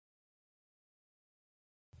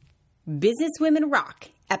Business Women Rock,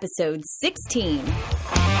 episode 16.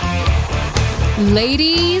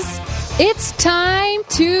 Ladies, it's time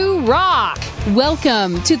to rock.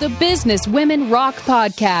 Welcome to the Business Women Rock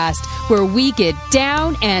podcast, where we get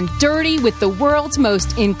down and dirty with the world's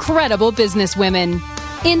most incredible businesswomen.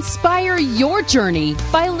 Inspire your journey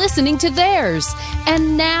by listening to theirs.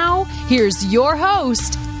 And now, here's your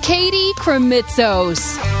host, Katie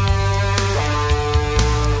Kremitzos.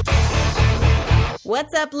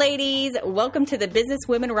 What's up, ladies? Welcome to the Business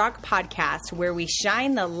Women Rock podcast, where we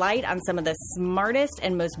shine the light on some of the smartest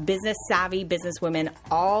and most business-savvy businesswomen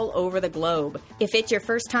all over the globe. If it's your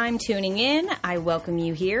first time tuning in, I welcome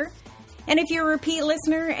you here. And if you're a repeat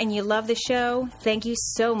listener and you love the show, thank you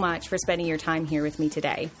so much for spending your time here with me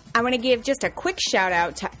today. I want to give just a quick shout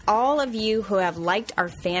out to all of you who have liked our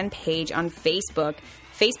fan page on Facebook,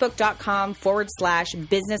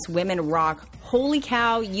 facebook.com/businesswomenrock. Holy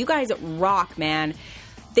cow, you guys rock, man.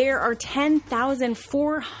 There are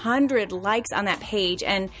 10,400 likes on that page.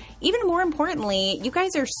 And even more importantly, you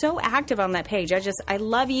guys are so active on that page. I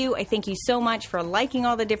love you. I thank you so much for liking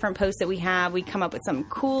all the different posts that we have. We come up with some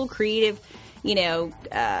cool, creative,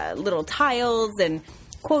 little tiles and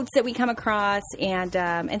quotes that we come across. And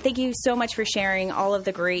thank you so much for sharing all of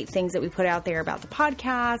the great things that we put out there about the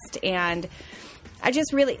podcast. And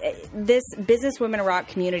this Business Women Rock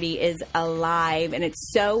community is alive, and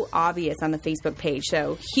it's so obvious on the Facebook page.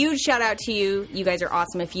 So huge shout out to you. You guys are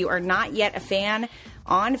awesome. If you are not yet a fan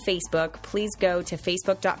on Facebook, please go to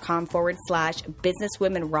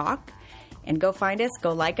facebook.com/businesswomenrock and go find us,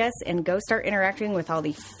 go like us, and go start interacting with all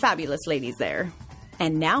the fabulous ladies there.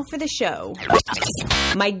 And now for the show.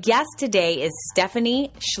 My guest today is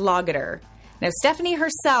Stephanie Schlageter. Now, Stephanie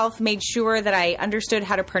herself made sure that I understood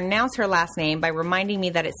how to pronounce her last name by reminding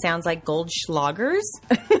me that it sounds like Goldschlagers.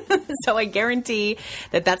 So I guarantee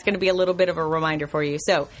that that's going to be a little bit of a reminder for you.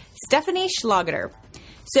 So, Stephanie Schlageter.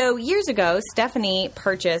 So, years ago, Stephanie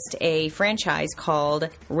purchased a franchise called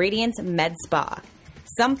Radiance Med Spa.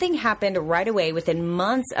 Something happened right away within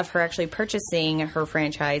months of her actually purchasing her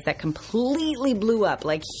franchise that completely blew up,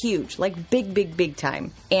 like huge, like big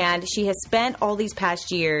time. And she has spent all these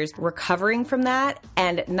past years recovering from that,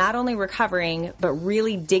 and not only recovering, but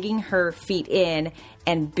really digging her feet in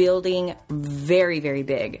and building very, very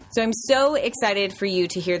big. So I'm so excited for you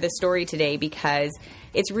to hear this story today, because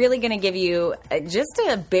it's really going to give you just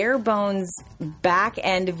a bare bones back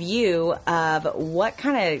end view of what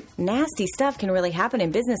kind of nasty stuff can really happen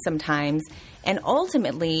in business sometimes, and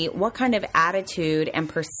ultimately what kind of attitude and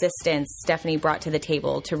persistence Stephanie brought to the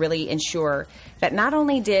table to really ensure that not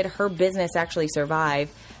only did her business actually survive,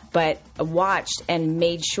 but watched and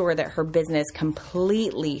made sure that her business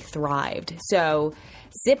completely thrived. So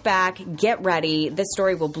sit back, get ready. This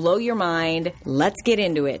story will blow your mind. Let's get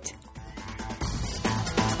into it.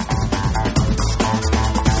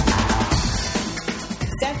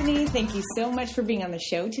 Stephanie, thank you so much for being on the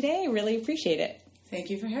show today. I really appreciate it. Thank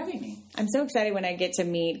you for having me. I'm so excited when I get to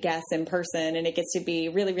meet guests in person, and it gets to be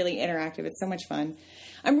really, really interactive. It's so much fun.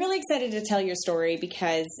 I'm really excited to tell your story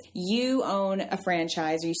because you own a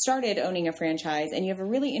franchise, or you started owning a franchise, and you have a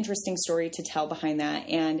really interesting story to tell behind that.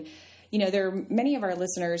 And, there are many of our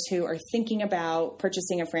listeners who are thinking about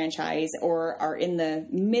purchasing a franchise or are in the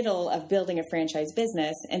middle of building a franchise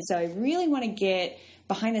business. And so I really want to get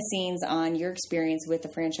behind the scenes on your experience with the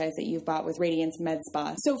franchise that you've bought with Radiance Med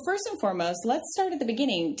Spa. So first and foremost, let's start at the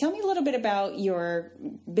beginning. Tell me a little bit about your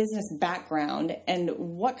business background and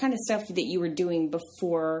what kind of stuff that you were doing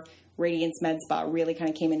before Radiance Med Spa really kind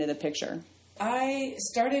of came into the picture. I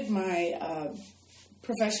started my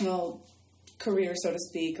professional career, so to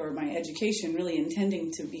speak, or my education, really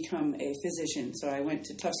intending to become a physician. So I went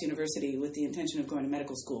to Tufts University with the intention of going to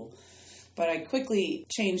medical school. But I quickly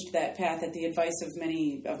changed that path at the advice of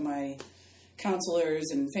many of my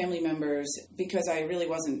counselors and family members, because I really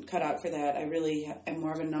wasn't cut out for that. I really am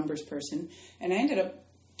more of a numbers person. And I ended up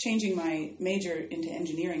changing my major into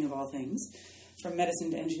engineering, of all things, from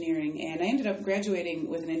medicine to engineering. And I ended up graduating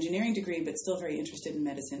with an engineering degree, but still very interested in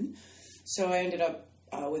medicine. So I ended up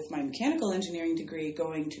with my mechanical engineering degree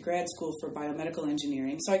going to grad school for biomedical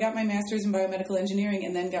engineering. So I got my master's in biomedical engineering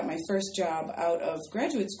and then got my first job out of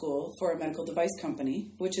graduate school for a medical device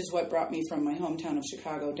company, which is what brought me from my hometown of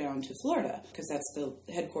Chicago down to Florida, because that's the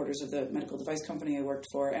headquarters of the medical device company I worked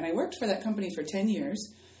for. And I worked for that company for 10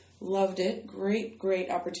 years. Loved it. Great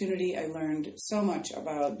opportunity. I learned so much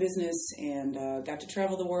about business and got to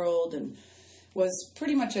travel the world, and was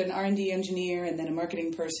pretty much an R&D engineer and then a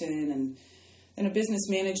marketing person and a business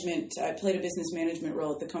management. I played a business management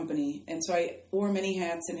role at the company. And so I wore many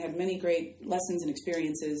hats and had many great lessons and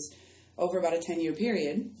experiences over about a 10-year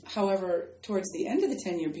period. However, towards the end of the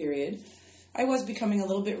 10-year period, I was becoming a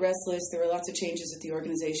little bit restless. There were lots of changes at the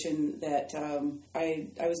organization that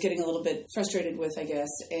I was getting a little bit frustrated with, I guess,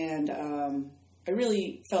 and I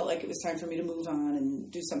really felt like it was time for me to move on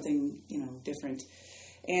and do something, different.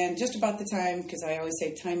 And just about the time, because I always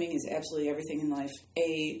say timing is absolutely everything in life,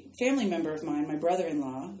 a family member of mine, my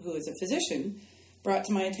brother-in-law, who is a physician, brought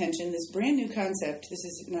to my attention this brand new concept. This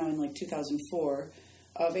is now in 2004,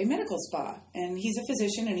 of a medical spa. And he's a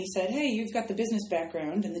physician, and he said, hey, you've got the business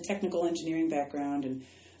background and the technical engineering background, and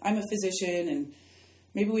I'm a physician, and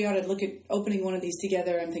maybe we ought to look at opening one of these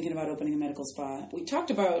together. I'm thinking about opening a medical spa. We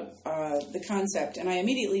talked about the concept, and I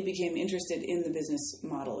immediately became interested in the business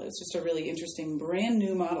model. It's just a really interesting, brand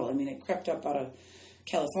new model. I mean, it crept up out of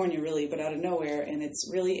California, really, but out of nowhere, and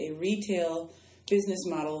it's really a retail business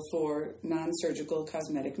model for non-surgical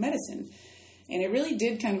cosmetic medicine. And it really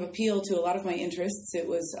did kind of appeal to a lot of my interests. It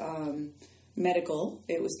was medical,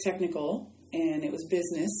 it was technical, and it was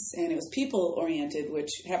business, and it was people-oriented, which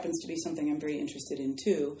happens to be something I'm very interested in,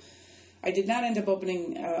 too. I did not end up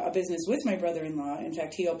opening a business with my brother-in-law. In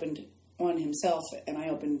fact, he opened one himself, and I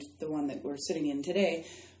opened the one that we're sitting in today.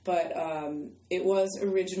 But it was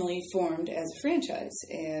originally formed as a franchise,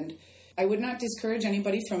 and I would not discourage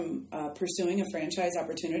anybody from pursuing a franchise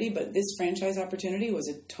opportunity, but this franchise opportunity was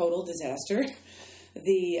a total disaster.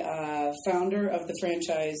 The founder of the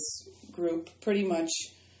franchise group pretty much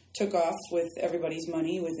took off with everybody's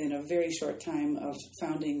money within a very short time of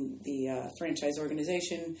founding the franchise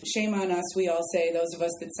organization. Shame on us, we all say, those of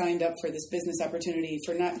us that signed up for this business opportunity,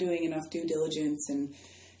 for not doing enough due diligence. And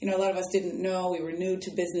a lot of us didn't know. We were new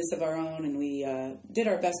to business of our own, and we did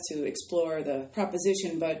our best to explore the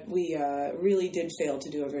proposition, but we really did fail to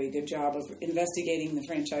do a very good job of investigating the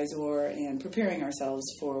franchisor and preparing ourselves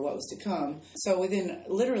for what was to come. So within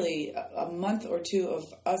literally a month or two of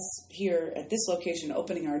us here at this location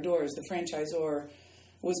opening our doors, the franchisor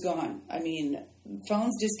was gone. I mean,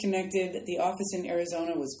 phones disconnected, the office in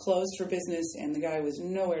Arizona was closed for business, and the guy was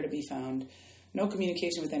nowhere to be found. No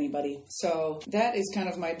communication with anybody. So that is kind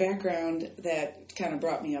of my background that kind of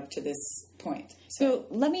brought me up to this point. So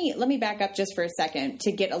let me back up just for a second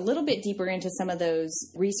to get a little bit deeper into some of those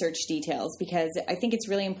research details, because I think it's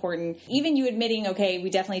really important. Even you admitting, okay, we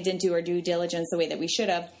definitely didn't do our due diligence the way that we should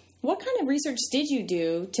have. What kind of research did you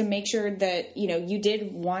do to make sure that, you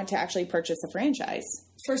did want to actually purchase a franchise?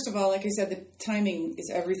 First of all, like I said, the timing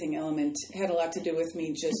is everything element had a lot to do with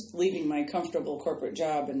me just leaving my comfortable corporate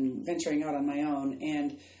job and venturing out on my own.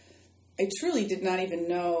 And I truly did not even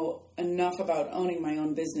know enough about owning my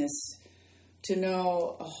own business to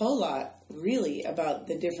know a whole lot, really, about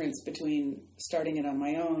the difference between starting it on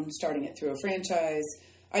my own, starting it through a franchise.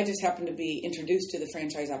 I just happened to be introduced to the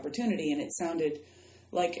franchise opportunity, and it sounded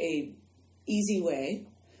like a easy way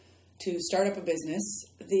to start up a business.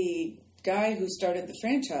 The guy who started the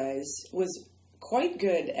franchise was quite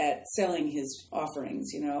good at selling his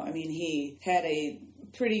offerings, I mean, he had a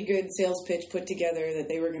pretty good sales pitch put together that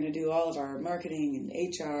they were going to do all of our marketing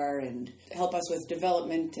and HR and help us with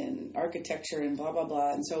development and architecture and blah, blah,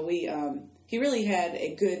 blah. And so he really had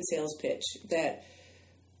a good sales pitch that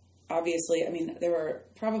obviously, there were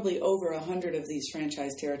probably over 100 of these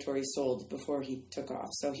franchise territories sold before he took off.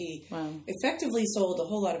 So he effectively sold a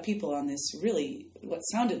whole lot of people on this really what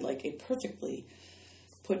sounded like a perfectly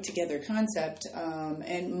put together concept.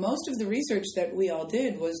 And most of the research that we all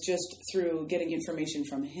did was just through getting information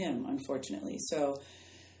from him, unfortunately. So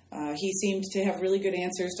he seemed to have really good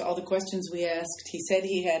answers to all the questions we asked. He said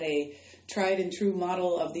he had a tried and true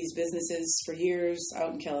model of these businesses for years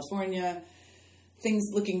out in California.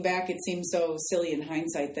 Things looking back, it seems so silly in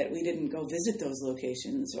hindsight that we didn't go visit those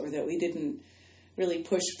locations or that we didn't really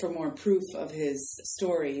push for more proof of his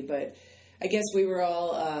story. But I guess we were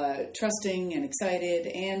all trusting and excited.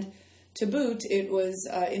 And to boot, it was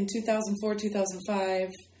in 2004,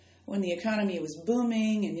 2005, when the economy was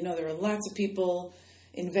booming and, there were lots of people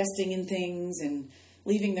investing in things and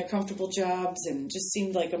leaving their comfortable jobs, and just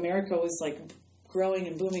seemed like America was like growing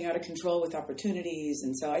and booming out of control with opportunities.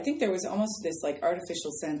 And so I think there was almost this like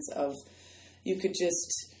artificial sense of you could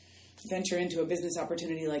just venture into a business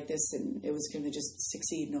opportunity like this and it was going to just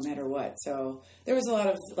succeed no matter what. So there was a lot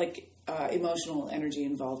of like emotional energy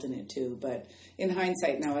involved in it too. But in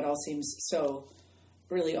hindsight now, it all seems so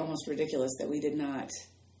really almost ridiculous that we did not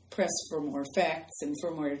press for more facts and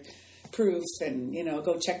for more proof and,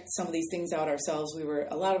 go check some of these things out ourselves.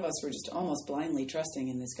 A lot of us were just almost blindly trusting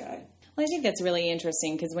in this guy. Well, I think that's really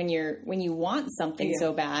interesting because when you want something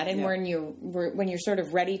so bad and when you're sort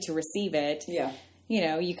of ready to receive it,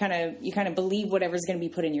 you kind of believe whatever's going to be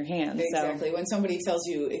put in your hands. Exactly. So. When somebody tells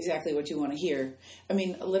you exactly what you want to hear. I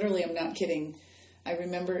mean, literally, I'm not kidding. I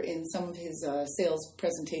remember in some of his sales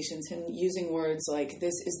presentations, him using words like,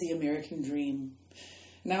 "This is the American dream."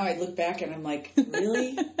 Now I look back and I'm like,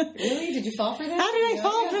 really? Really? Did you fall for that? How did I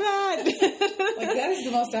fall for that? Like, that is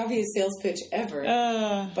the most obvious sales pitch ever.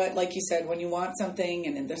 But like you said, when you want something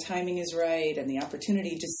and the timing is right and the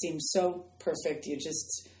opportunity just seems so perfect, you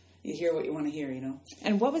hear what you want to hear,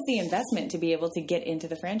 And what was the investment to be able to get into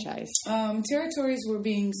the franchise? Territories were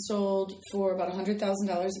being sold for about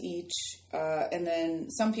 $100,000 each. And then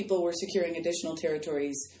some people were securing additional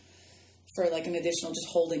territories for like an additional, just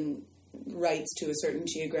holding rights to a certain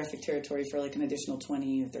geographic territory for like an additional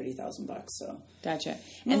 $20,000 or $30,000. So gotcha.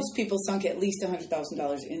 Most people sunk at least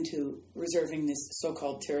 $100,000 into reserving this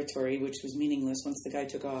so-called territory, which was meaningless once the guy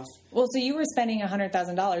took off. Well, so you were spending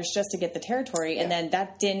 $100,000 just to get the territory, and then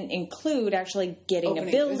that didn't include actually getting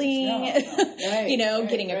a building, right,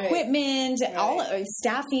 getting equipment, all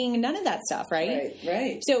staffing, none of that stuff, right?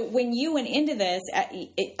 Right. So when you went into this,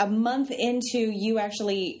 a month into you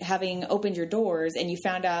actually having opened your doors, and you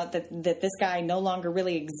found out that this guy no longer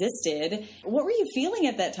really existed, what were you feeling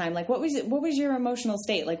at that time? Like, what was your emotional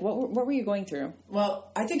state? Like, what were you going through?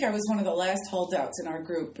 Well, I think I was one of the last holdouts in our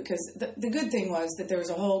group, because the good thing was that there was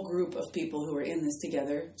a whole group of people who were in this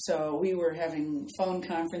together. So we were having phone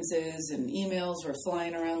conferences and emails were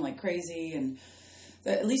flying around like crazy, and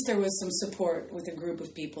at least there was some support with a group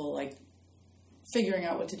of people, like figuring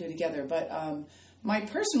out what to do together. But my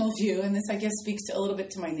personal view, and this I guess speaks a little bit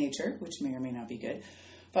to my nature, which may or may not be good,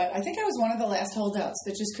 but I think I was one of the last holdouts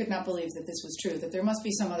that just could not believe that this was true, that there must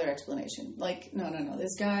be some other explanation. Like, no,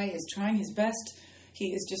 this guy is trying his best.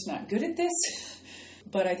 He is just not good at this.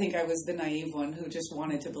 But I think I was the naive one who just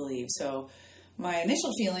wanted to believe. So my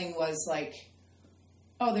initial feeling was like,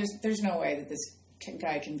 oh, there's no way that this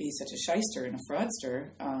guy can be such a shyster and a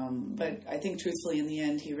fraudster. But I think truthfully in the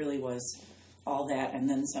end, he really was all that and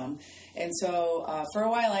then some. And so for a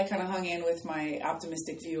while, I kind of hung in with my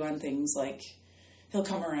optimistic view on things like, he'll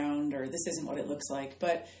come around, or this isn't what it looks like.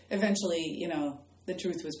 But eventually, the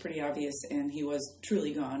truth was pretty obvious, and he was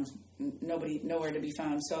truly gone. Nowhere to be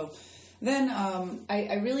found. So then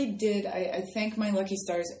I really did. I thank my lucky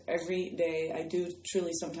stars every day. I do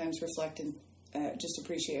truly sometimes reflect and just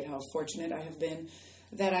appreciate how fortunate I have been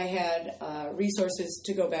that I had resources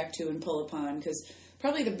to go back to and pull upon, because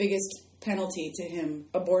probably the biggest penalty to him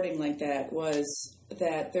aborting like that was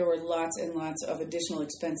that there were lots and lots of additional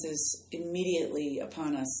expenses immediately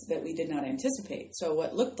upon us that we did not anticipate. So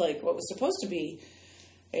what was supposed to be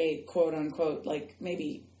a quote-unquote, like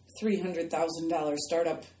maybe $300,000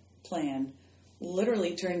 startup plan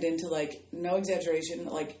literally turned into, like, no exaggeration,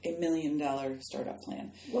 like $1 million startup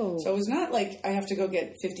plan. Whoa. So it was not like I have to go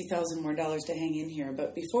get $50,000 more to hang in here.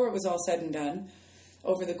 But before it was all said and done,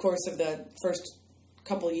 over the course of the first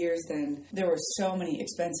couple of years then, there were so many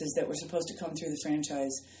expenses that were supposed to come through the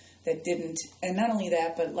franchise that didn't. And not only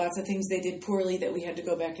that, but lots of things they did poorly that we had to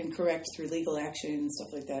go back and correct through legal action and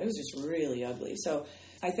stuff like that. It was just really ugly. So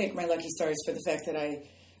I thank my lucky stars for the fact that I,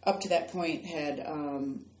 up to that point, had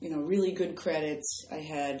really good credits. I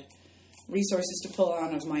had resources to pull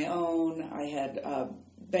on of my own. I had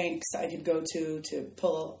banks I could go to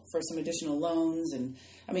pull for some additional loans. And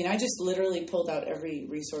I mean, I just literally pulled out every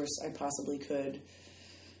resource I possibly could.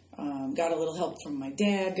 Got a little help from my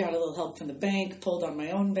dad, got a little help from the bank, pulled on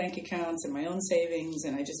my own bank accounts and my own savings,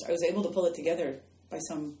 and I was able to pull it together by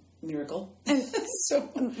some miracle.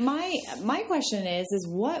 So my question is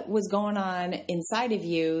what was going on inside of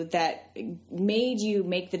you that made you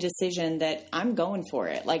make the decision that I'm going for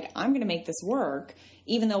it? Like, I'm going to make this work,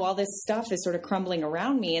 even though all this stuff is sort of crumbling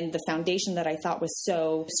around me and the foundation that I thought was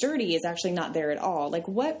so sturdy is actually not there at all. Like,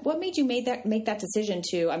 what made you make that decision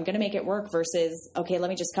to, I'm going to make it work versus, okay, let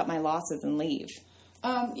me just cut my losses and leave?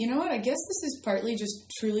 You know what? I guess this is partly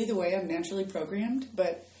just truly the way I'm naturally programmed,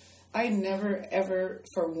 but I never, ever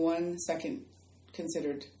for 1 second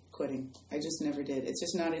considered quitting. I just never did. It's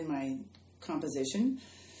just not in my composition.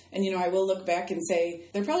 And, I will look back and say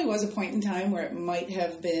there probably was a point in time where it might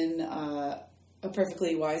have been a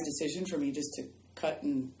perfectly wise decision for me just to cut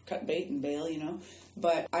bait and bail,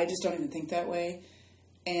 But I just don't even think that way.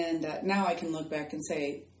 And now I can look back and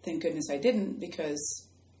say, thank goodness I didn't, because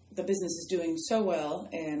the business is doing so well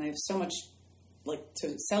and I have so much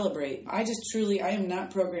to celebrate. I am not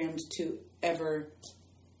programmed to ever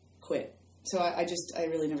quit. So I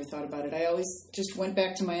really never thought about it. I always just went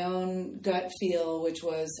back to my own gut feel, which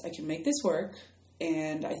was I can make this work.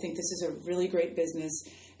 And I think this is a really great business.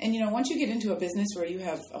 And, once you get into a business where you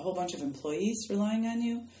have a whole bunch of employees relying on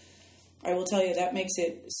you, I will tell you that makes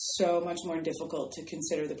it so much more difficult to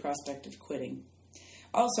consider the prospect of quitting.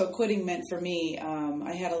 Also, quitting meant for me,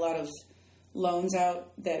 I had a lot of loans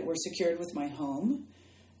out that were secured with my home.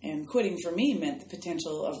 And quitting for me meant the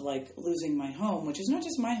potential of losing my home, which is not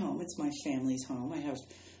just my home, it's my family's home. I have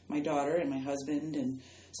my daughter and my husband. And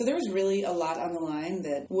so there was really a lot on the line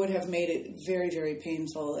that would have made it very, very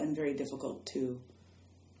painful and very difficult to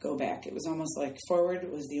go back. It was almost like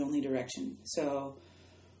forward was the only direction. So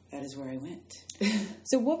that is where I went.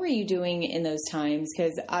 So what were you doing in those times?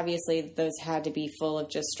 Because obviously those had to be full of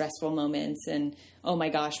just stressful moments and oh my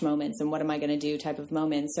gosh moments and what am I going to do type of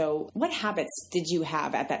moments. So what habits did you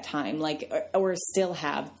have at that time, or still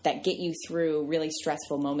have, that get you through really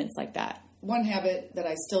stressful moments like that? One habit that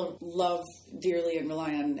I still love dearly and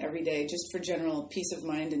rely on every day, just for general peace of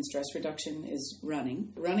mind and stress reduction, is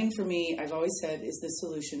running. Running for me, I've always said, is the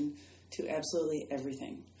solution to absolutely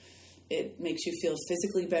everything. It makes you feel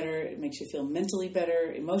physically better. It makes you feel mentally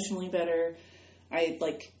better, emotionally better. I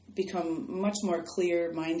become much more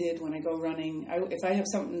clear-minded when I go running. If I have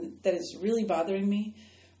something that is really bothering me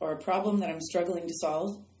or a problem that I'm struggling to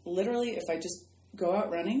solve, literally, if I just go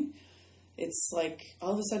out running, it's like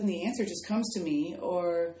all of a sudden the answer just comes to me,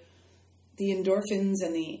 or the endorphins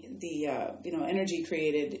and the energy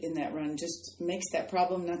created in that run just makes that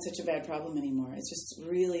problem not such a bad problem anymore. It's just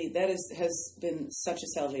really, has been such a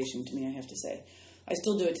salvation to me, I have to say. I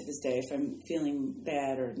still do it to this day. If I'm feeling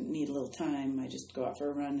bad or need a little time, I just go out for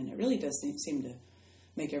a run, and it really does seem to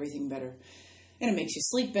make everything better. And it makes you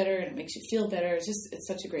sleep better, and it makes you feel better. It's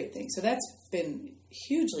such a great thing. So that's been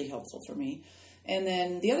hugely helpful for me. And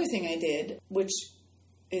then the other thing I did, which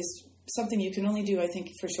is something you can only do, I think,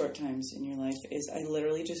 for short times in your life, is I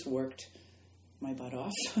literally just worked my butt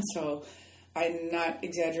off. So I'm not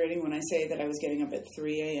exaggerating when I say that I was getting up at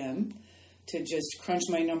 3 a.m. to just crunch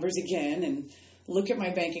my numbers again and look at my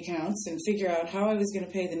bank accounts and figure out how I was going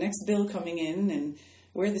to pay the next bill coming in and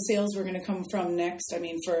where the sales were going to come from next. I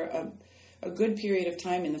mean, for a good period of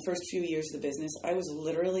time in the first few years of the business, I was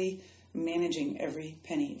literally managing every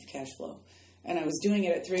penny of cash flow. And I was doing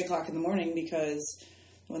it at 3 o'clock in the morning because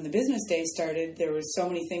when the business day started, there were so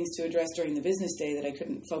many things to address during the business day that I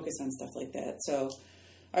couldn't focus on stuff like that. So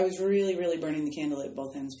I was really, really burning the candle at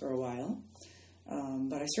both ends for a while.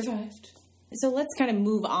 But I survived. So let's kind of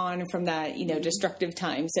move on from that, destructive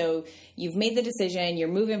time. So you've made the decision, you're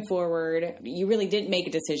moving forward. You really didn't make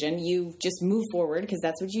a decision. You just move forward because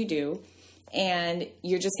that's what you do. And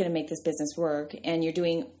you're just going to make this business work. And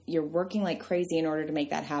you're working like crazy in order to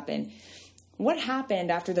make that happen. What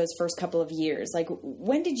happened after those first couple of years?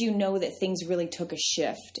 When did you know that things really took a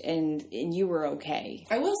shift and you were okay?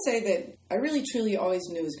 I will say that I really, truly always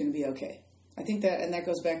knew it was going to be okay. I think that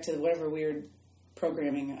goes back to whatever weird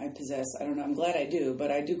programming I possess. I don't know. I'm glad I do,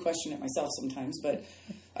 but I do question it myself sometimes. But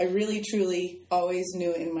I really, truly always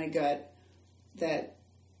knew in my gut that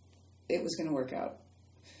it was going to work out.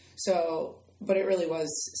 So, but it really was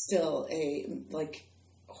still a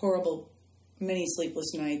horrible, many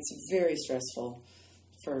sleepless nights, very stressful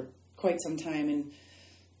for quite some time. And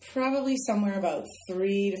probably somewhere about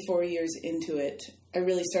 3 to 4 years into it, I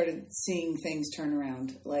really started seeing things turn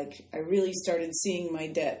around. I really started seeing my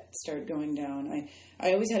debt start going down.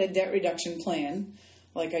 I always had a debt reduction plan.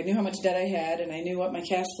 I knew how much debt I had, and I knew what my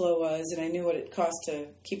cash flow was, and I knew what it cost to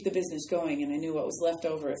keep the business going, and I knew what was left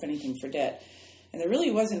over, if anything, for debt. And there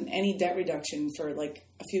really wasn't any debt reduction for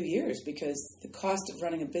a few years because the cost of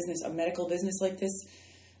running a medical business like this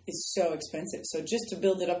is so expensive. So just to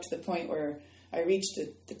build it up to the point where I reached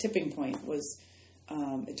the tipping point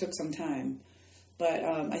it took some time. But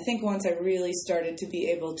I think once I really started to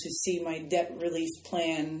be able to see my debt relief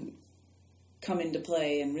plan come into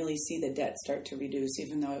play and really see the debt start to reduce,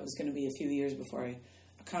 even though it was going to be a few years before I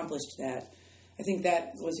accomplished that, I think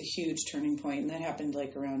that was a huge turning point. And that happened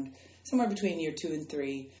around somewhere between year 2 and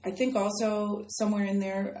 3. I think also somewhere in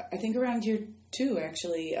there, I think around year 2,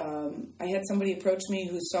 actually, I had somebody approach me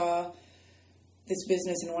who saw this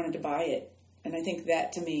business and wanted to buy it. And I think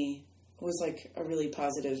that to me was a really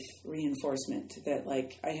positive reinforcement that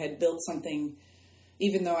I had built something,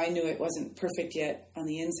 even though I knew it wasn't perfect yet on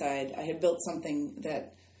the inside, I had built something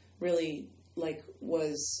that really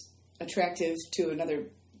was attractive to another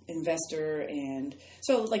investor. And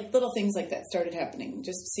so little things like that started happening,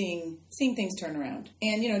 just seeing things turn around.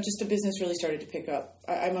 And, just the business really started to pick up.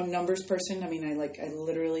 I'm a numbers person. I mean, I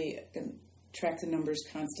literally track the numbers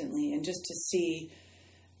constantly, and just to see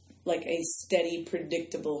a steady,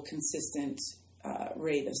 predictable, consistent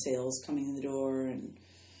rate of sales coming in the door and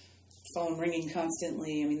phone ringing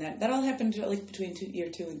constantly. I mean, that all happened between year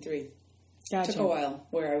 2 and 3. Gotcha. Took a while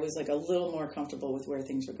where I was like a little more comfortable with where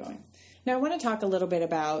things were going. Now, I want to talk a little bit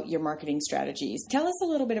about your marketing strategies. Tell us a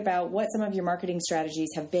little bit about what some of your marketing strategies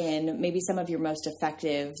have been, maybe some of your most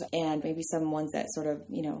effective, and maybe some ones that sort of,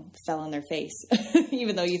 fell on their face,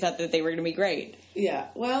 even though you thought that they were going to be great. Yeah,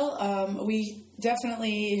 well, we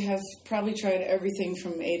definitely have probably tried everything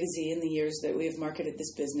from A to Z in the years that we have marketed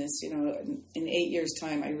this business. In 8 years'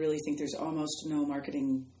 time, I really think there's almost no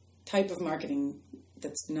type of marketing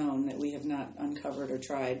that's known that we have not uncovered or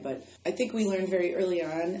tried. But I think we learned very early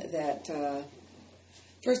on that,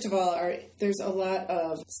 first of all, there's a lot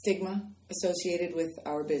of stigma associated with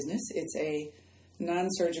our business. It's a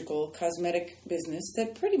non-surgical cosmetic business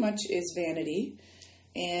that pretty much is vanity.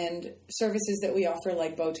 And services that we offer,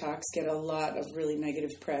 like Botox, get a lot of really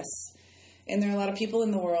negative press. And there are a lot of people in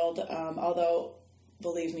the world, although,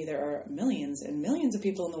 believe me, there are millions and millions of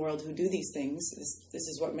people in the world who do these things. This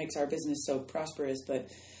is what makes our business so prosperous, but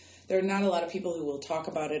there are not a lot of people who will talk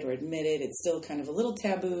about it or admit it. It's still kind of a little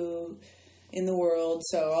taboo in the world.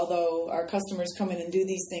 So although our customers come in and do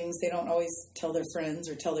these things, they don't always tell their friends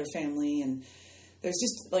or tell their family. And there's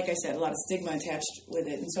just, like I said, a lot of stigma attached with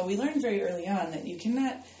it. And so we learned very early on that you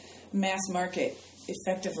cannot mass market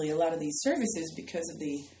effectively a lot of these services because of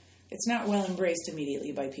it's not well embraced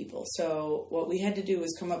immediately by people. So what we had to do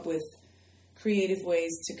was come up with creative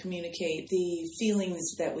ways to communicate the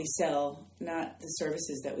feelings that we sell, not the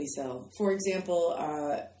services that we sell. For example,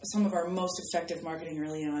 some of our most effective marketing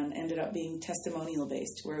early on ended up being testimonial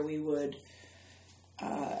based, where we would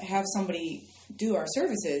have somebody do our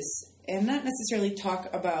services and not necessarily talk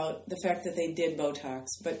about the fact that they did Botox,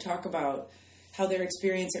 but talk about how their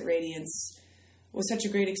experience at Radiance was such a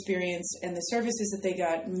great experience, and the services that they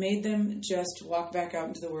got made them just walk back out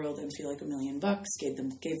into the world and feel like $1 million, gave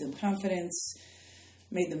them confidence,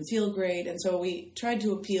 made them feel great. And so we tried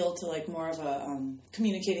to appeal to like more of a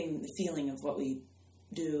communicating the feeling of what we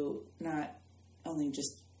do, not only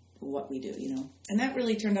just what we do, And that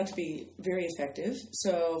really turned out to be very effective.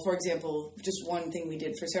 So, for example, just one thing we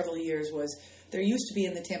did for several years was there used to be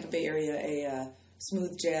in the Tampa Bay area a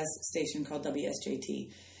smooth jazz station called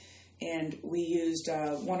WSJT. And we used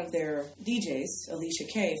one of their DJs, Alicia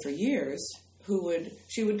Kay, for years,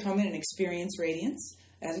 she would come in and experience Radiance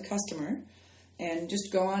as a customer and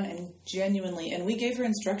just go on and genuinely, and we gave her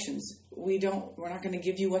instructions. We're not going to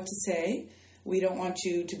give you what to say. We don't want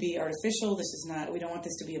you to be artificial. We don't want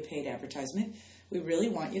this to be a paid advertisement. We really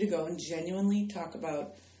want you to go and genuinely talk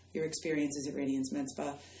about your experiences at Radiance Med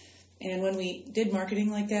Spa. And when we did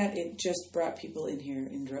marketing like that, it just brought people in here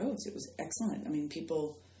in droves. It was excellent. I mean,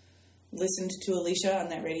 people listened to Alicia on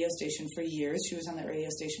that radio station for years. She was on that radio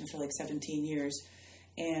station for like 17 years.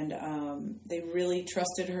 And they really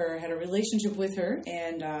trusted her, had a relationship with her,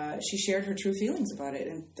 and she shared her true feelings about it.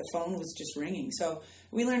 And the phone was just ringing. So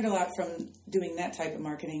we learned a lot from doing that type of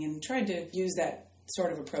marketing and tried to use that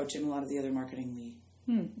sort of approach in a lot of the other marketing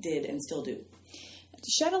we did and still do.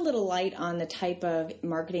 Shed a little light on the type of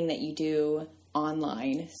marketing that you do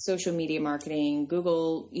online, social media marketing,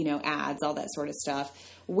 Google, ads, all that sort of stuff.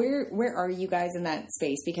 Where are you guys in that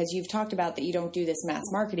space? Because you've talked about that you don't do this mass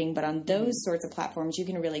marketing, but on those sorts of platforms, you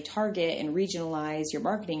can really target and regionalize your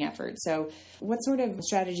marketing efforts. So what sort of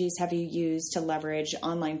strategies have you used to leverage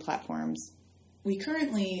online platforms? We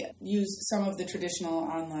currently use some of the traditional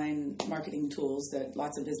online marketing tools that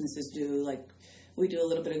lots of businesses do, like we do a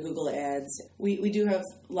little bit of Google ads. We do have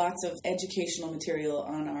lots of educational material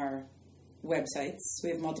on our websites. We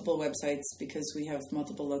have multiple websites because we have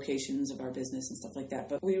multiple locations of our business and stuff like that.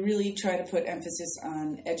 But we really try to put emphasis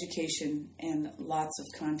on education and lots of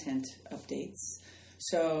content updates.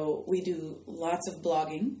 So we do lots of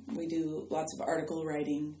blogging. We do lots of article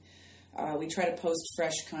writing. We try to post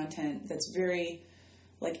fresh content that's very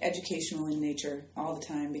educational in nature all the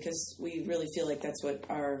time because we really feel like that's what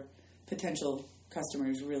our potential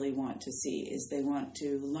customers really want to see, is they want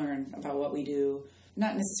to learn about what we do.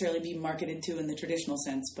 Not necessarily be marketed to in the traditional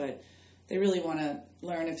sense, but they really want to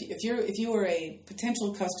learn. If you were a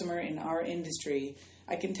potential customer in our industry,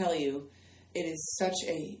 I can tell you it is such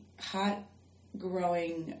a hot,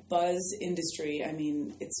 growing buzz industry. I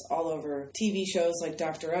mean, it's all over TV shows like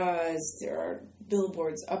Dr. Oz. There are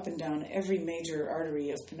billboards up and down every major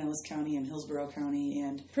artery of Pinellas County and Hillsborough County,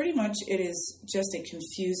 and pretty much it is just a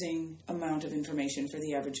confusing amount of information for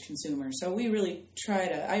the average consumer. So we really try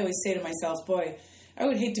to, I always say to myself, boy, I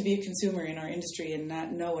would hate to be a consumer in our industry and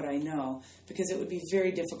not know what I know, because it would be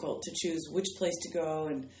very difficult to choose which place to go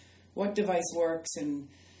and what device works and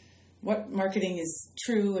what marketing is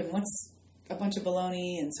true and what's a bunch of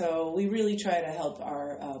baloney. And so we really try to help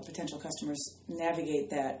our potential customers navigate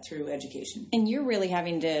that through education. And you're really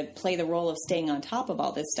having to play the role of staying on top of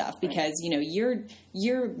all this stuff because,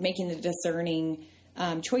 you're making the discerning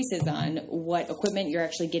choices on what equipment you're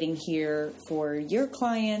actually getting here for your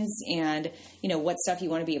clients and, what stuff you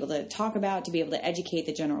want to be able to talk about to be able to educate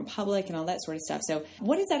the general public and all that sort of stuff. So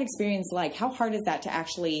what is that experience like? How hard is that to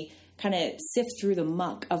actually kind of sift through the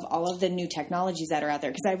muck of all of the new technologies that are out there?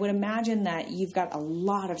 Because I would imagine that you've got a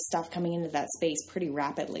lot of stuff coming into that space pretty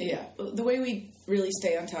rapidly. Yeah. The way we really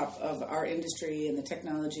stay on top of our industry and the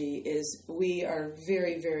technology is we are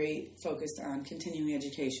very, very focused on continuing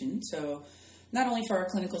education. So not only for our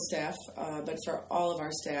clinical staff, but for all of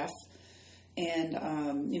our staff, and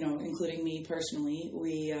including me personally,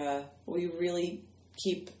 we really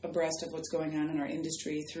keep abreast of what's going on in our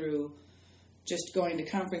industry through just going to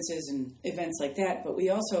conferences and events like that. But we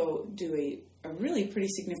also do a really pretty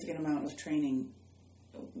significant amount of training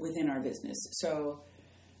within our business. So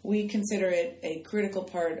we consider it a critical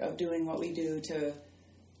part of doing what we do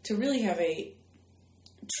to really have a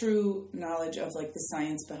true knowledge of like the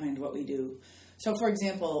science behind what we do. So, for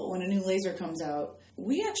example, when a new laser comes out,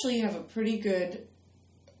 we actually have a pretty good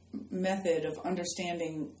method of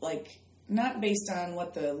understanding, like, not based on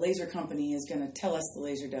what the laser company is going to tell us the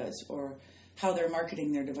laser does or how they're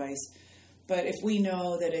marketing their device, but if we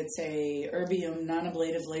know that it's a erbium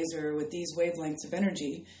non-ablative laser with these wavelengths of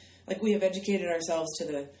energy, like we have educated ourselves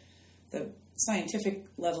to the scientific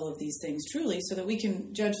level of these things truly so that we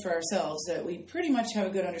can judge for ourselves that we pretty much have a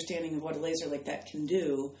good understanding of what a laser like that can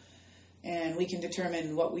do. And we can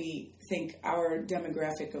determine what we think our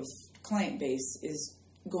demographic of client base is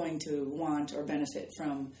going to want or benefit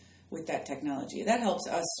from with that technology. That helps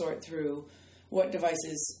us sort through what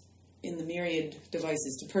devices in the myriad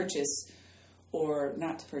devices to purchase or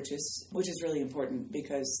not to purchase, which is really important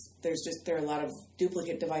because there are a lot of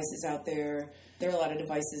duplicate devices out there. There are a lot of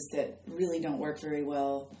devices that really don't work very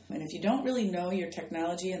well. And if you don't really know your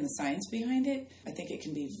technology and the science behind it, I think it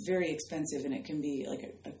can be very expensive and it can be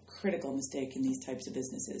like a critical mistake in these types of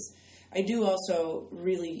businesses. I do also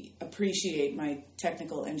really appreciate my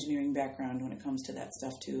technical engineering background when it comes to that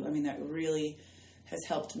stuff too. I mean, that really has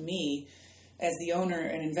helped me as the owner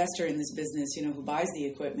and investor in this business, who buys the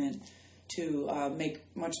equipment, to make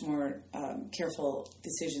much more careful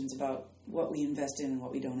decisions about what we invest in and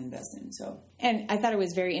what we don't invest in. And I thought it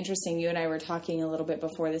was very interesting. You and I were talking a little bit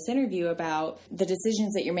before this interview about the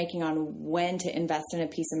decisions that you're making on when to invest in a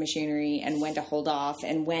piece of machinery and when to hold off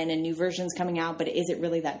and when a new version's coming out, but is it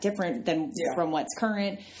really that different than from what's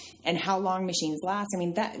current, and how long machines last? I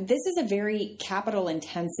mean, this is a very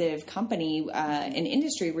capital-intensive company and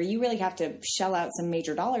industry where you really have to shell out some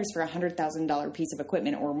major dollars for a $100,000 piece of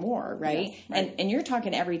equipment or more, right? Yeah, right. And you're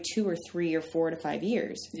talking every 2 or 3 or 4 to 5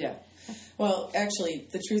 years. Yeah. Well, actually,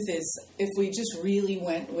 the truth is, if we just really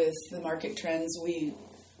went with the market trends, we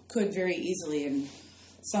could very easily, and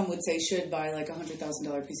some would say should, buy like a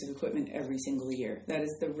 $100,000 piece of equipment every single year. That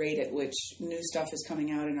is the rate at which new stuff is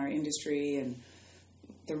coming out in our industry and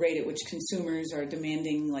the rate at which consumers are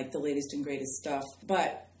demanding like the latest and greatest stuff.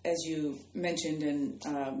 But as you mentioned,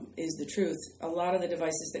 and is the truth, a lot of the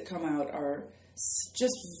devices that come out are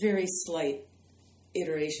just very slight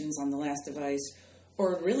iterations on the last device,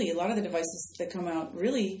 or really a lot of the devices that come out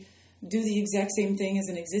really do the exact same thing as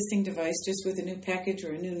an existing device, just with a new package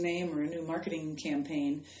or a new name or a new marketing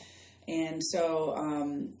campaign. And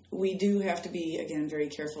so we do have to be, again, very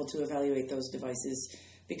careful to evaluate those devices,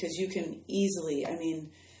 because you can easily,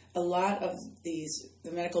 a lot of the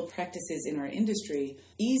medical practices in our industry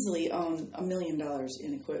easily own $1 million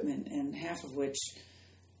in equipment, and half of which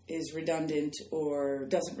is redundant or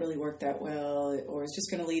doesn't really work that well, or is just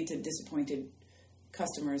going to lead to disappointed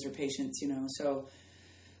customers or patients, So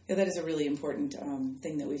that is a really important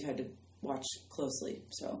thing that we've had to watch closely.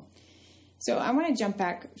 So I want to jump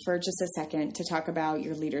back for just a second to talk about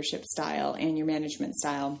your leadership style and your management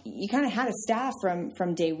style. You kind of had a staff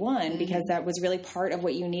from day one, because that was really part of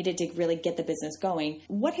what you needed to really get the business going.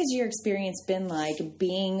 What has your experience been like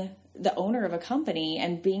being the owner of a company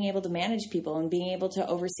and being able to manage people and being able to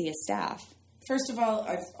oversee a staff? First of all,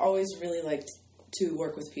 I've always really liked to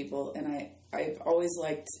work with people, and I've always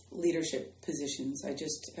liked leadership positions. I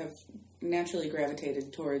just have naturally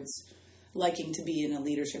gravitated towards liking to be in a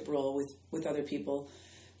leadership role with other people.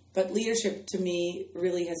 But leadership to me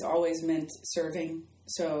really has always meant serving.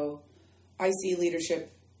 So I see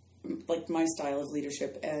leadership, like my style of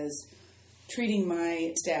leadership, as treating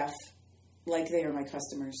my staff like they are my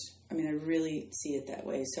customers. I really see it that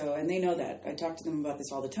way. And they know that. I talk to them about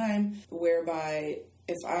this all the time, whereby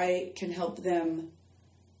if I can help them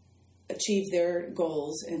achieve their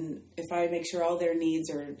goals, and if I make sure all their needs,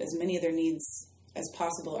 or as many of their needs as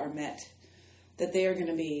possible, are met, that they are going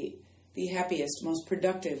to be the happiest, most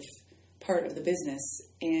productive part of the business,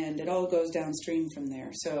 and it all goes downstream from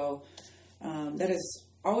there. So that has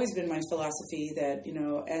always been my philosophy, that, you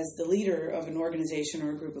know, as the leader of an organization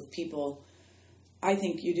or a group of people, I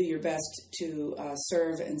think you do your best to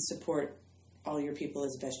serve and support all your people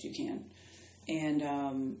as best you can.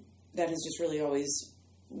 And that has just really always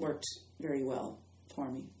worked very well for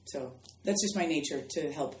me. So that's just my nature,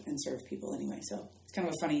 to help and serve people anyway. So it's kind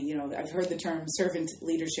of a funny, you know, I've heard the term servant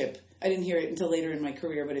leadership. I didn't hear it until later in my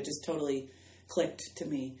career, but it just totally clicked to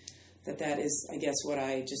me that is, I guess, what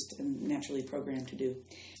I just am naturally programmed to do.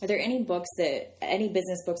 Are there any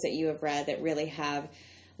business books that you have read that really have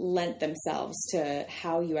lent themselves to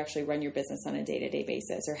how you actually run your business on a day-to-day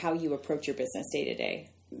basis, or how you approach your business day-to-day?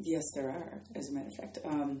 Yes, there are, as a matter of fact.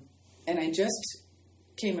 And I just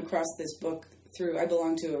came across this book I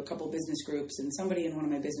belong to a couple business groups, and somebody in one of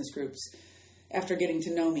my business groups, after getting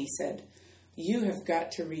to know me, said, "You have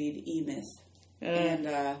got to read E-Myth." And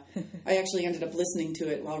I actually ended up listening to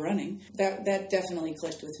it while running. That definitely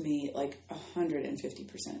clicked with me like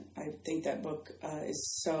 150%. I think that book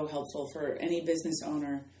is so helpful for any business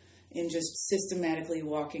owner in just systematically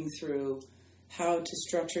walking through how to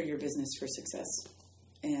structure your business for success.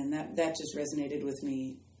 And that just resonated with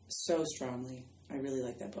me so strongly. I really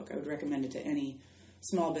like that book. I would recommend it to any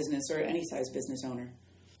small business or any size business owner.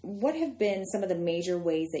 What have been some of the major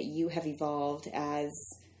ways that you have evolved as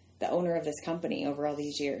the owner of this company over all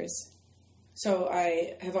these years? So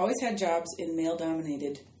I have always had jobs in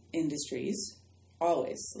male-dominated industries,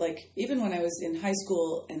 always. Like, even when I was in high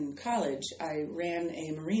school and college, I ran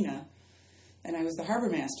a marina, and I was the harbor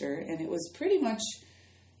master, and it was pretty much,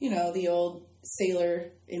 you know, the old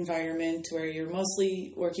sailor environment where you're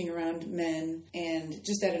mostly working around men, and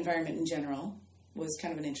just that environment in general was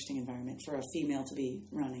kind of an interesting environment for a female to be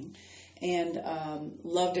running. And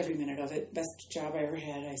loved every minute of it. Best job I ever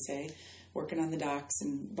had, I say, working on the docks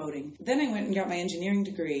and boating. Then I went and got my engineering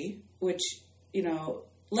degree, which, you know,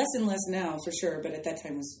 less and less now for sure, but at that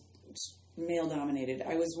time was male-dominated.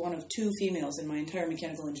 I was one of 2 females in my entire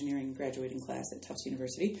mechanical engineering graduating class at Tufts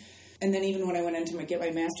University. And then even when I went in to get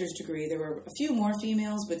my master's degree, there were a few more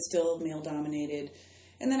females, but still male-dominated.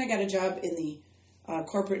 And then I got a job in the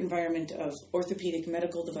corporate environment of orthopedic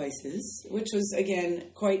medical devices, which was, again,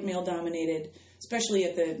 quite male-dominated, especially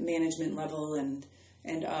at the management level and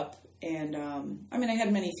up. And, I mean, I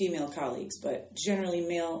had many female colleagues, but generally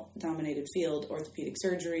male-dominated field, orthopedic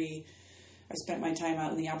surgery. I spent my time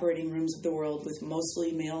out in the operating rooms of the world with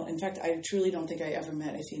mostly male. In fact, I truly don't think I ever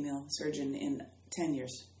met a female surgeon in 10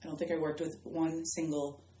 years. I don't think I worked with one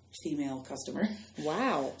single female customer.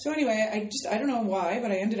 Wow. So anyway, I don't know why,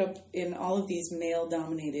 but I ended up in all of these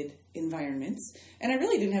male-dominated environments, and I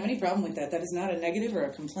really didn't have any problem with that. That is not a negative or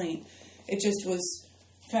a complaint. It just was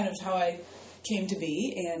kind of how I came to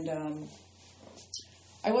be, and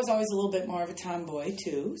I was always a little bit more of a tomboy,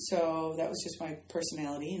 too, so that was just my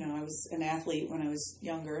personality. You know, I was an athlete when I was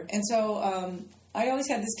younger, and so I always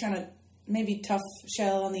had this kind of maybe tough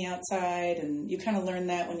shell on the outside, and you kind of learn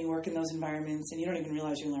that when you work in those environments, and you don't even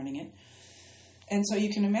realize you're learning it. And so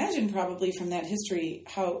you can imagine probably from that history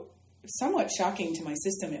how somewhat shocking to my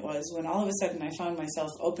system it was when all of a sudden I found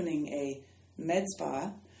myself opening a med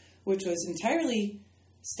spa, which was entirely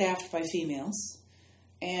staffed by females.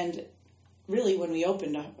 And really, when we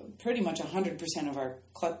opened, pretty much 100% of our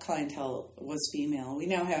clientele was female. We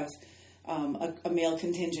now have a male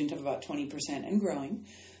contingent of about 20% and growing.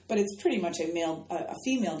 But it's pretty much a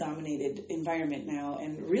female-dominated environment now,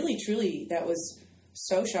 and really, truly, that was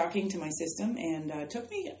so shocking to my system, and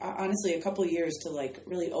took me, honestly, a couple of years to, like,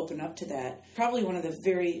 really open up to that. Probably one of the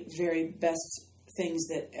very, very best things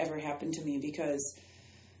that ever happened to me, because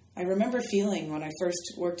I remember feeling when I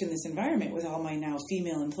first worked in this environment with all my now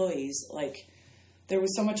female employees, like, there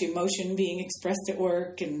was so much emotion being expressed at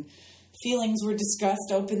work, and feelings were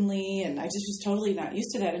discussed openly, and I just was totally not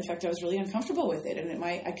used to that. In fact, I was really uncomfortable with it, and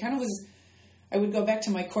I would go back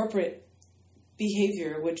to my corporate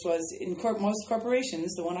behavior, which was in most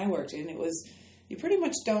corporations, the one I worked in, it was, you pretty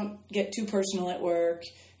much don't get too personal at work,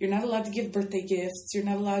 you're not allowed to give birthday gifts, you're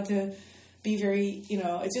not allowed to be very, you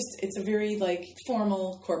know, it's a very, like,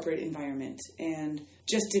 formal corporate environment, and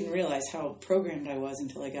just didn't realize how programmed I was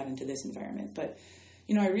until I got into this environment. But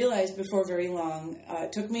you know, I realized before very long,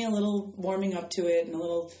 it took me a little warming up to it and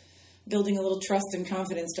building a little trust and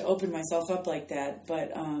confidence to open myself up like that.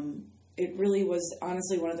 But it really was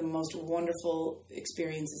honestly one of the most wonderful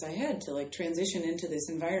experiences I had to, like, transition into this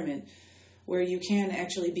environment where you can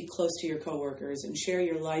actually be close to your coworkers and share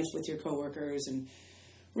your life with your coworkers and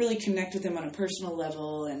really connect with them on a personal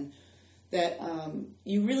level, and that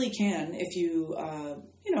you really can, if you,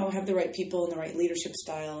 have the right people and the right leadership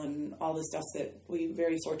style and all the stuff that we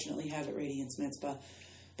very fortunately have at Radiance Med Spa.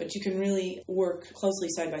 But you can really work closely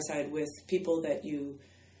side by side with people that you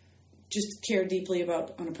just care deeply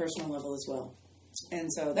about on a personal level as well.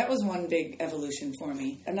 And so that was one big evolution for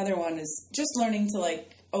me. Another one is just learning to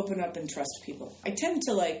open up and trust people. I tend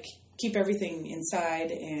to keep everything inside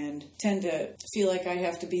and tend to feel like I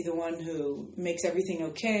have to be the one who makes everything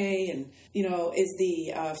okay and, is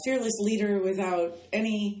the fearless leader without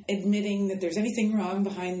any admitting that there's anything wrong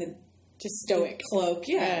behind the just stoic cloak.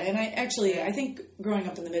 Yeah. And I think growing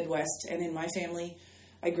up in the Midwest and in my family,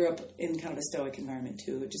 I grew up in kind of a stoic environment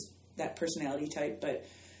too, just that personality type. But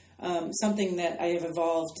something that I have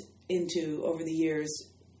evolved into over the years,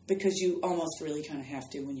 because you almost really kind of have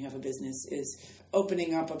to when you have a business, is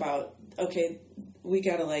opening up about, okay, we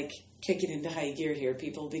got to kick it into high gear here,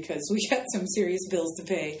 people, because we got some serious bills to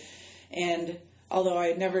pay. And although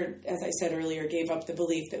I never, as I said earlier, gave up the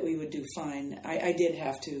belief that we would do fine, I did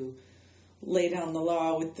have to lay down the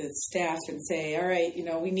law with the staff and say, all right,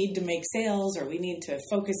 we need to make sales, or we need to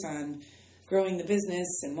focus on growing the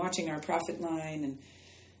business and watching our profit line. And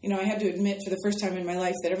I had to admit for the first time in my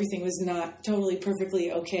life that everything was not totally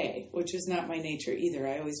perfectly okay, which was not my nature either.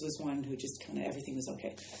 I always was one who just kind of everything was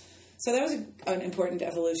okay. So that was an important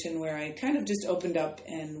evolution where I kind of just opened up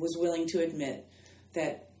and was willing to admit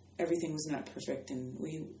that everything was not perfect, and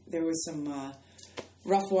there was some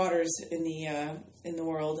rough waters in the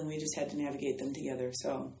world, and we just had to navigate them together.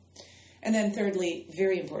 So, and then thirdly,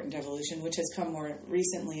 very important evolution, which has come more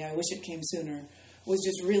recently. I wish it came sooner. Was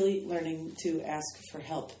just really learning to ask for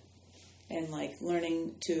help and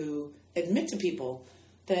learning to admit to people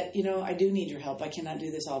that, I do need your help. I cannot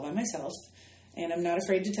do this all by myself. And I'm not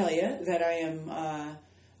afraid to tell you that I am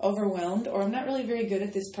overwhelmed, or I'm not really very good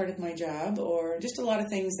at this part of my job, or just a lot of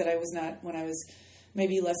things that I was not when I was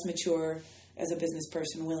maybe less mature as a business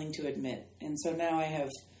person willing to admit. And so now I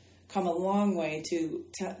have come a long way to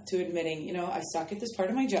admitting, I suck at this part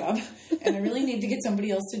of my job and I really need to get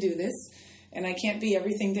somebody else to do this. And I can't be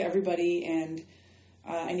everything to everybody, and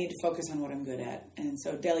I need to focus on what I'm good at. And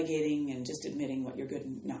so delegating and just admitting what you're good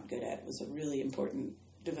and not good at was a really important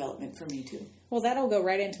development for me too. Well, that'll go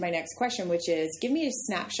right into my next question, which is, give me a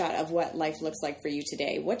snapshot of what life looks like for you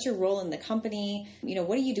today. What's your role in the company?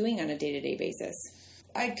 What are you doing on a day-to-day basis?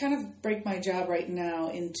 I kind of break my job right now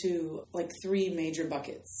into 3 major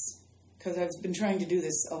buckets, because I've been trying to do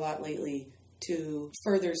this a lot lately to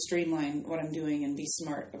further streamline what I'm doing and be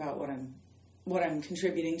smart about what I'm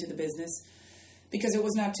contributing to the business, because it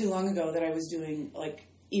was not too long ago that I was doing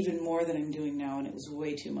even more than I'm doing now, and it was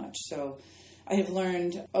way too much. So I have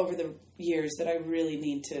learned over the years that I really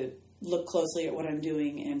need to look closely at what I'm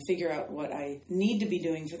doing and figure out what I need to be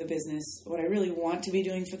doing for the business, what I really want to be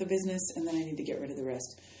doing for the business, and then I need to get rid of the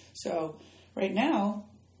rest. So right now,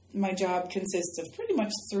 my job consists of pretty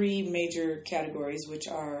much 3 major categories, which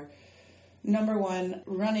are, number 1,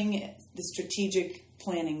 running the strategic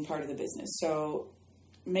planning part of the business. So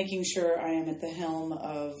making sure I am at the helm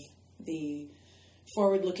of the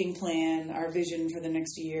forward-looking plan, our vision for the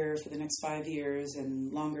next year, for the next 5 years,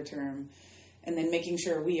 and longer term, and then making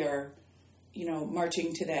sure we are,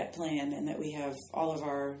 marching to that plan and that we have all of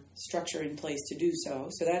our structure in place to do so.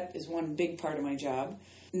 So that is one big part of my job.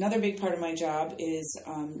 Another big part of my job is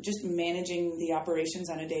just managing the operations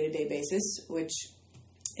on a day-to-day basis, which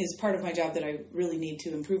is part of my job that I really need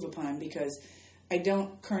to improve upon, because I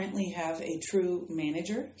don't currently have a true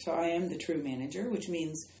manager. So I am the true manager, which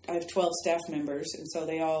means I have 12 staff members, and so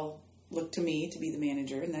they all look to me to be the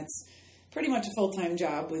manager, and that's pretty much a full-time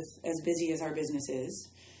job with as busy as our business is.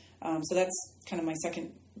 So that's kind of my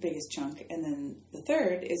second biggest chunk. And then the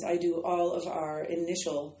third is I do all of our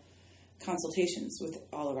initial consultations with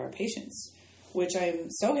all of our patients, which I'm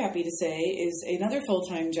so happy to say is another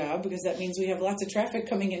full-time job, because that means we have lots of traffic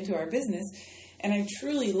coming into our business. And I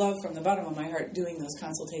truly love, from the bottom of my heart, doing those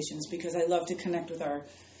consultations, because I love to connect with our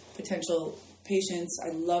potential patients.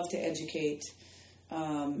 I love to educate,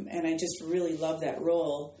 and I just really love that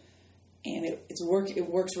role. And it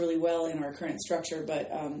works really well in our current structure, but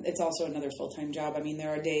it's also another full-time job. I mean,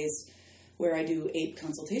 there are days where I do 8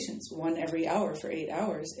 consultations, 1 every hour for 8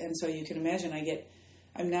 hours. And so you can imagine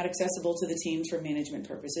I'm not accessible to the team for management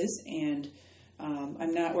purposes, and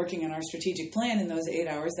I'm not working on our strategic plan in those 8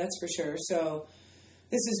 hours, that's for sure. So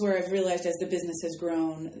this is where I've realized, as the business has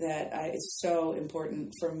grown, that it's so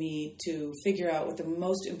important for me to figure out what the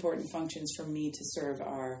most important functions for me to serve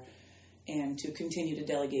are, and to continue to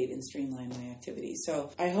delegate and streamline my activities.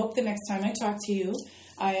 So I hope the next time I talk to you,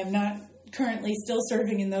 I am not currently still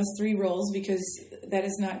serving in those 3 roles, because that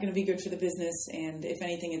is not going to be good for the business. And if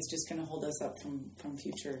anything, it's just going to hold us up from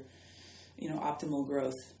future, optimal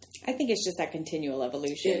growth. I think it's just that continual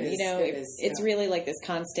evolution. It is, It's really like this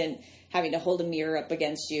constant having to hold a mirror up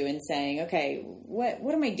against you and saying, okay,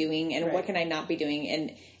 what am I doing, and what can I not be doing?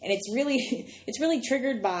 And it's really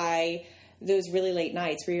triggered by those really late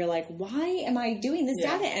nights where you're like, why am I doing this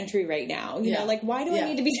data entry right now? You know, like, why do I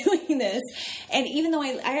need to be doing this? And even though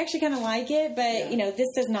I actually kind of like it, but this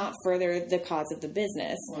does not further the cause of the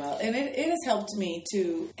business. Well, and it has helped me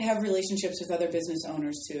to have relationships with other business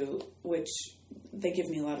owners too, which they give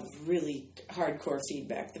me a lot of really hardcore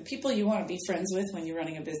feedback. The people you want to be friends with when you're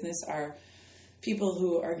running a business are people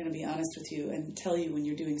who are going to be honest with you and tell you when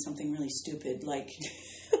you're doing something really stupid, like,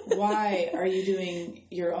 why are you doing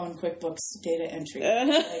your own QuickBooks data entry?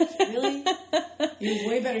 Like, really? You have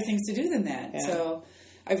way better things to do than that. Yeah. So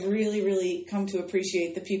I've really, really come to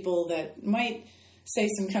appreciate the people that might say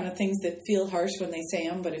some kind of things that feel harsh when they say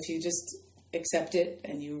them, but if you just accept it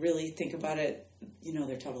and you really think about it,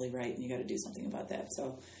 they're totally right, and you got to do something about that.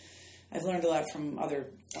 So I've learned a lot from other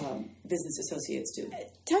business associates too.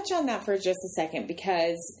 Touch on that for just a second,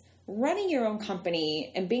 because running your own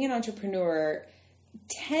company and being an entrepreneur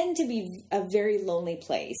tend to be a very lonely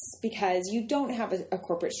place, because you don't have a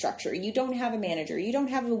corporate structure. You don't have a manager. You don't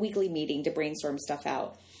have a weekly meeting to brainstorm stuff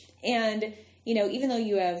out. And, even though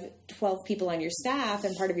you have 12 people on your staff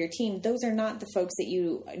and part of your team, those are not the folks that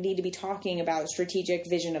you need to be talking about strategic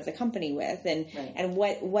vision of the company with, and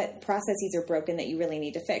what processes are broken that you really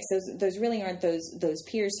need to fix. Those really aren't those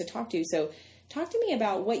peers to talk to. So talk to me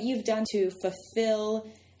about what you've done to fulfill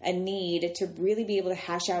a need to really be able to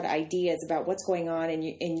hash out ideas about what's going on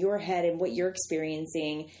in your head and what you're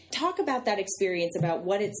experiencing. Talk about that experience, about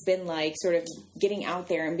what it's been like sort of getting out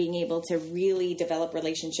there and being able to really develop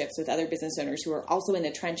relationships with other business owners who are also in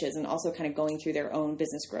the trenches and also kind of going through their own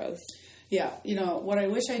business growth. Yeah. What I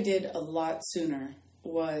wish I did a lot sooner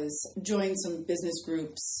was join some business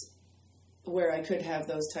groups where I could have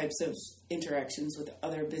those types of interactions with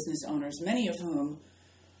other business owners, many of whom,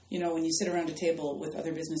 when you sit around a table with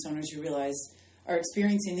other business owners, you realize are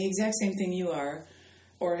experiencing the exact same thing you are,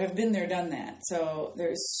 or have been there, done that. So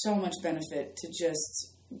there's so much benefit to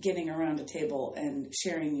just getting around a table and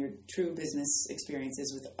sharing your true business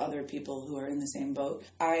experiences with other people who are in the same boat.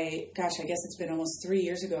 I guess it's been almost 3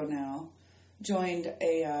 years ago now, joined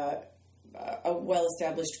a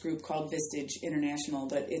well-established group called Vistage International,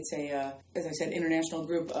 but it's as I said, international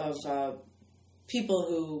group of people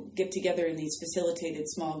who get together in these facilitated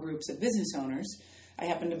small groups of business owners. I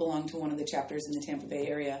happen to belong to one of the chapters in the Tampa Bay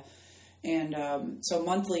area. And so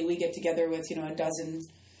monthly we get together with, a dozen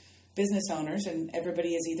business owners, and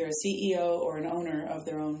everybody is either a CEO or an owner of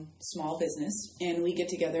their own small business. And we get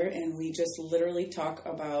together and we just literally talk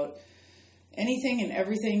about anything and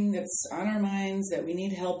everything that's on our minds that we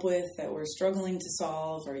need help with, that we're struggling to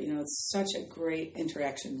solve, or, it's such a great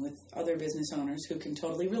interaction with other business owners who can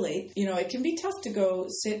totally relate. It can be tough to go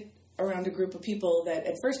sit around a group of people that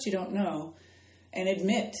at first you don't know and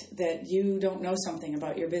admit that you don't know something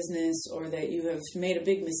about your business, or that you have made a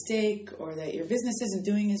big mistake, or that your business isn't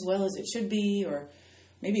doing as well as it should be, or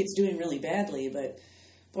maybe it's doing really badly. But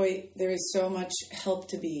boy, there is so much help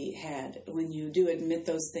to be had when you do admit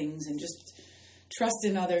those things and just trust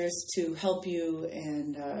in others to help you.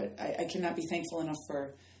 And I cannot be thankful enough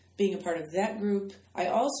for being a part of that group. I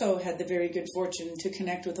also had the very good fortune to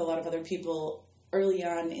connect with a lot of other people early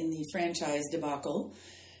on in the franchise debacle.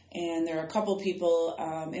 And there are a couple people,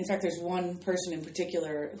 in fact, there's one person in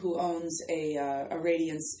particular who owns a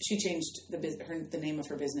Radiance. She changed the name of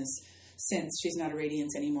her business since. She's not a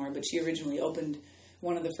Radiance anymore, but she originally opened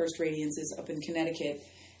one of the first Radiances up in Connecticut.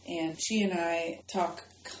 And she and I talk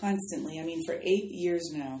constantly. For 8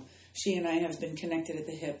 years now, she and I have been connected at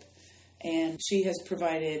the hip. And she has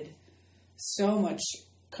provided so much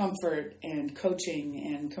comfort and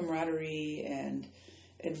coaching and camaraderie and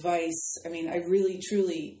advice. I really,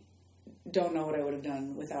 truly don't know what I would have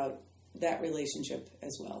done without that relationship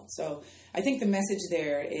as well. So I think the message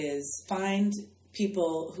there is find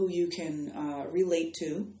people who you can relate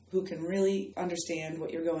to, who can really understand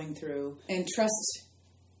what you're going through, and trust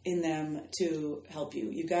in them to help you.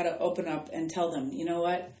 You got to open up and tell them, you know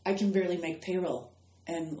what, I can barely make payroll.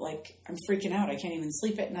 And I'm freaking out. I can't even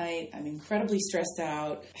sleep at night. I'm incredibly stressed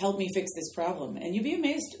out. Help me fix this problem. And you'd be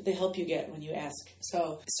amazed the help you get when you ask.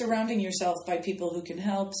 So surrounding yourself by people who can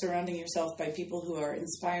help, surrounding yourself by people who are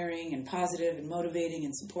inspiring and positive and motivating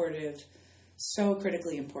and supportive, so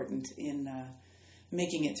critically important in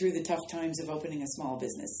making it through the tough times of opening a small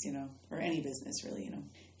business, or any business really,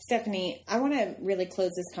 Stephanie, I want to really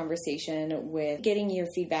close this conversation with getting your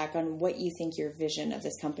feedback on what you think your vision of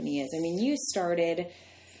this company is. I mean, you started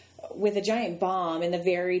with a giant bomb in the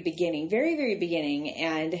very beginning, very, very beginning,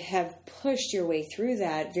 and have pushed your way through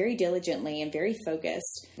that very diligently and very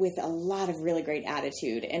focused with a lot of really great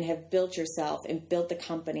attitude, and have built yourself and built the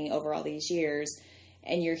company over all these years.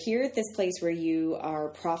 And you're here at this place where you are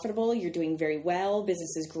profitable, you're doing very well,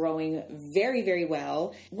 business is growing very, very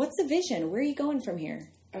well. What's the vision? Where are you going from here?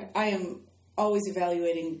 I am always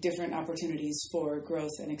evaluating different opportunities for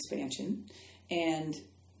growth and expansion. And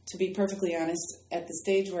to be perfectly honest, at the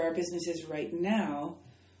stage where our business is right now,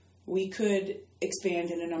 we could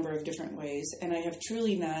expand in a number of different ways. And I have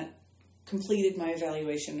truly not completed my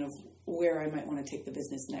evaluation of where I might want to take the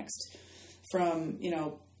business next. From,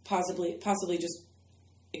 possibly just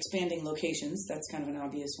expanding locations, that's kind of an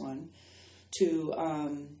obvious one, to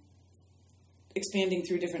expanding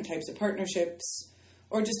through different types of partnerships,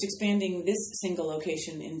 or just expanding this single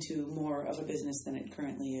location into more of a business than it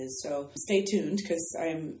currently is. So stay tuned, because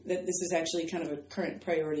this is actually kind of a current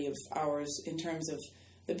priority of ours in terms of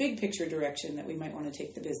the big picture direction that we might want to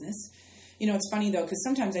take the business. It's funny though, because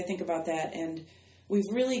sometimes I think about that, and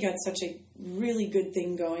we've really got such a really good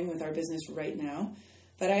thing going with our business right now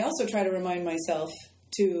that I also try to remind myself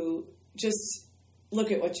to just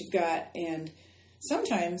look at what you've got. And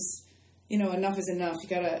sometimes, enough is enough.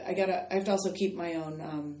 I have to also keep my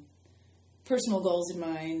own personal goals in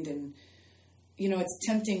mind. And, it's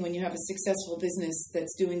tempting when you have a successful business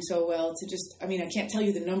that's doing so well to just, I can't tell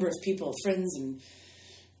you the number of people, friends and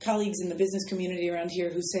colleagues in the business community around here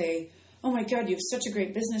who say, oh my God, you have such a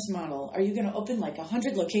great business model. Are you going to open like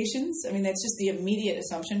 100 locations? That's just the immediate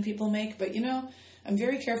assumption people make. But, I'm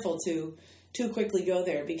very careful to too quickly go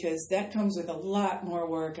there, because that comes with a lot more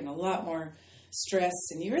work and a lot more stress.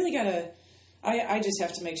 And you really got to, I just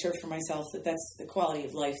have to make sure for myself that that's the quality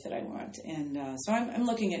of life that I want. And so I'm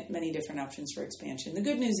looking at many different options for expansion. The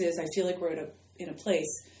good news is I feel like we're in a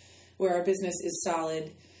place where our business is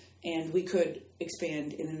solid, and we could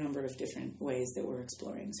expand in a number of different ways that we're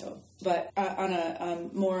exploring. So, but on a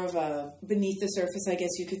more of a beneath the surface, I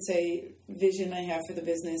guess you could say, vision I have for the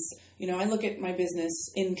business, I look at my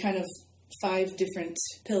business in kind of 5 different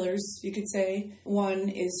pillars, you could say. One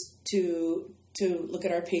is to look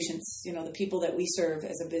at our patients, the people that we serve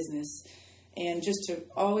as a business, and just to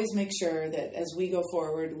always make sure that as we go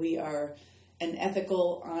forward, we are an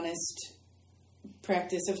ethical, honest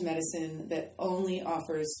practice of medicine that only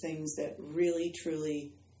offers things that really,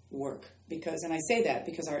 truly work. And I say that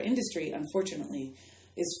because our industry, unfortunately,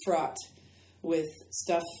 is fraught with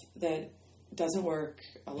stuff that doesn't work,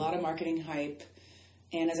 a lot of marketing hype.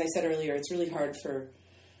 And as I said earlier, it's really hard for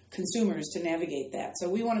consumers to navigate that. So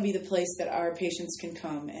we want to be the place that our patients can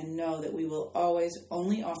come and know that we will always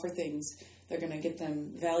only offer things that are going to get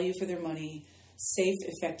them value for their money, safe,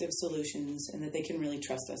 effective solutions, and that they can really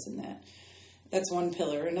trust us in that. That's one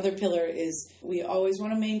pillar. Another pillar is we always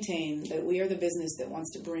want to maintain that we are the business that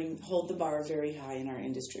wants to hold the bar very high in our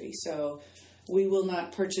industry. So we will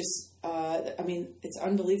not purchase, it's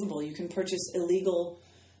unbelievable. You can purchase illegal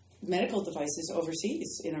medical devices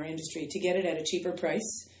overseas in our industry to get it at a cheaper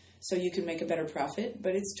price so you can make a better profit,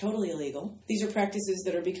 but it's totally illegal. These are practices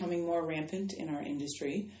that are becoming more rampant in our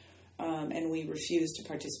industry, and we refuse to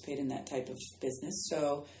participate in that type of business.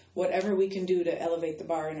 So whatever we can do to elevate the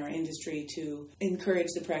bar in our industry to encourage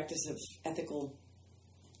the practice of ethical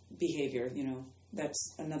behavior,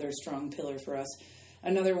 that's another strong pillar for us.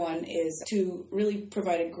 Another one is to really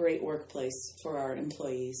provide a great workplace for our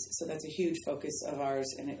employees. So that's a huge focus of ours,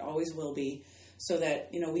 and it always will be, so that,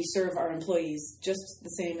 we serve our employees just the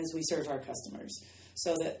same as we serve our customers,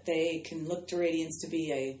 so that they can look to Radiance to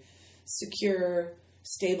be a secure,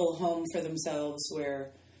 stable home for themselves where,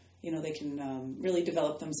 they can really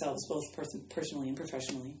develop themselves both personally and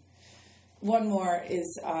professionally. One more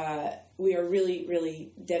is we are really,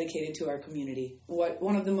 really dedicated to our community.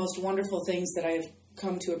 One of the most wonderful things that I've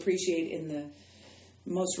come to appreciate in the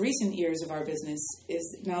most recent years of our business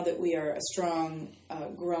is now that we are a strong,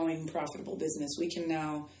 growing, profitable business, we can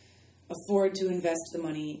now afford to invest the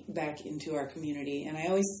money back into our community. And I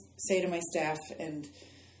always say to my staff and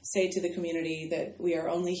say to the community that we are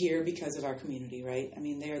only here because of our community, right?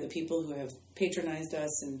 They are the people who have patronized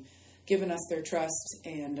us and given us their trust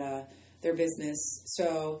and their business.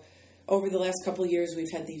 So over the last couple of years,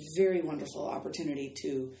 we've had the very wonderful opportunity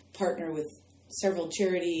to partner with several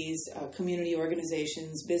charities, community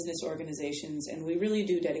organizations, business organizations, and we really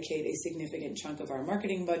do dedicate a significant chunk of our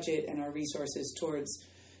marketing budget and our resources towards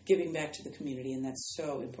giving back to the community, and that's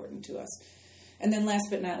so important to us. And then last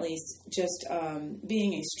but not least, just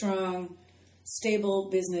being a strong, stable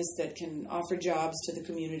business that can offer jobs to the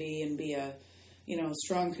community and be a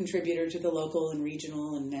strong contributor to the local and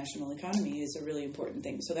regional and national economy is a really important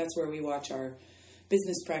thing. So that's where we watch our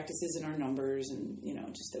business practices and our numbers, and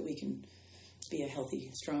just that we can be a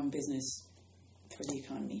healthy, strong business for the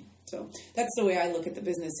economy. So that's the way I look at the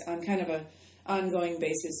business on kind of a ongoing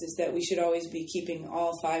basis, is that we should always be keeping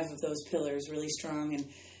all 5 of those pillars really strong. And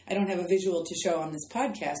I don't have a visual to show on this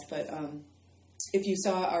podcast, but if you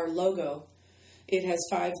saw our logo, it has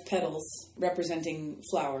 5 petals representing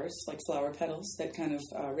flowers, like flower petals that kind of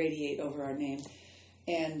radiate over our name.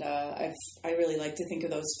 And I really like to think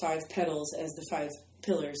of those 5 petals as the 5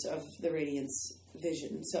 pillars of the Radiance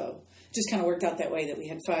vision. So just kind of worked out that way, that we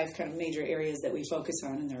had 5 kind of major areas that we focus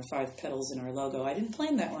on, and there are 5 petals in our logo. I didn't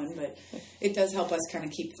plan that one, but it does help us kind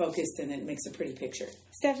of keep focused, and it makes a pretty picture.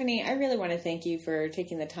 Stephanie, I really want to thank you for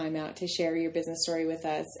taking the time out to share your business story with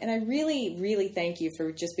us. And I really, really thank you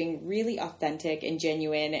for just being really authentic and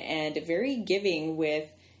genuine and very giving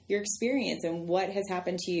with your experience and what has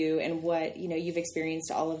happened to you and what, you've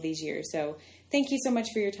experienced all of these years. So thank you so much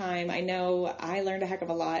for your time. I know I learned a heck of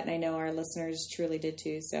a lot, and I know our listeners truly did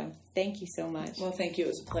too. So thank you so much. Well, thank you. It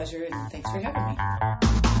was a pleasure, and thanks for having me.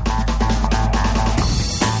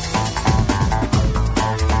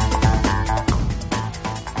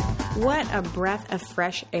 What a breath of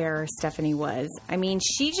fresh air Stephanie was. I mean,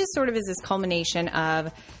 she just sort of is this culmination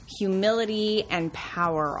of humility and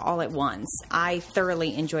power all at once. I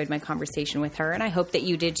thoroughly enjoyed my conversation with her, and I hope that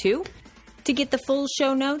you did too. To get the full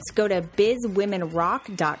show notes, go to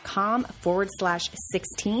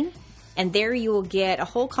bizwomenrock.com/16. And there you will get a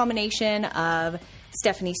whole combination of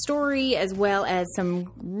Stephanie's story, as well as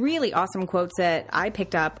some really awesome quotes that I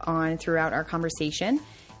picked up on throughout our conversation,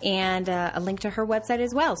 and a link to her website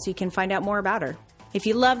as well, so you can find out more about her. If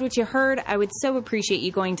you loved what you heard, I would so appreciate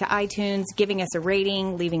you going to iTunes, giving us a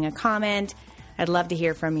rating, leaving a comment. I'd love to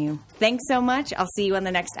hear from you. Thanks so much. I'll see you on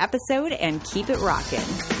the next episode, and keep it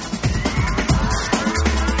rockin'.